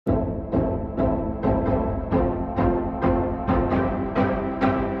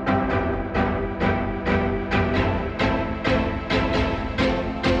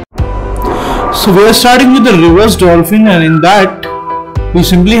So we are starting with the reverse dolphin, and in that we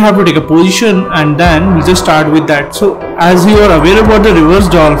simply have to take a position and then we just start with that. So as you are aware about the reverse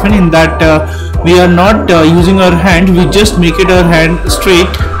dolphin, in that we are not using our hand, we just make it our hand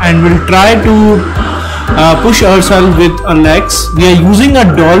straight and we'll try to push ourselves with our legs. We are using a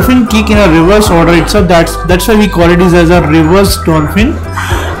dolphin kick in a reverse order itself. That's why we call it as a reverse dolphin.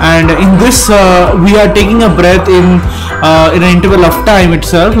 And in this we are taking a breath in an interval of time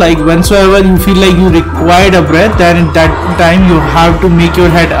itself. Like whensoever you feel like you required a breath, then at that time you have to make your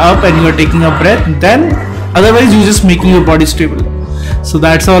head up and you are taking a breath. Then otherwise you just making your body stable. So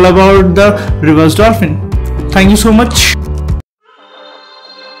that's all about the reverse dolphin. Thank you so much.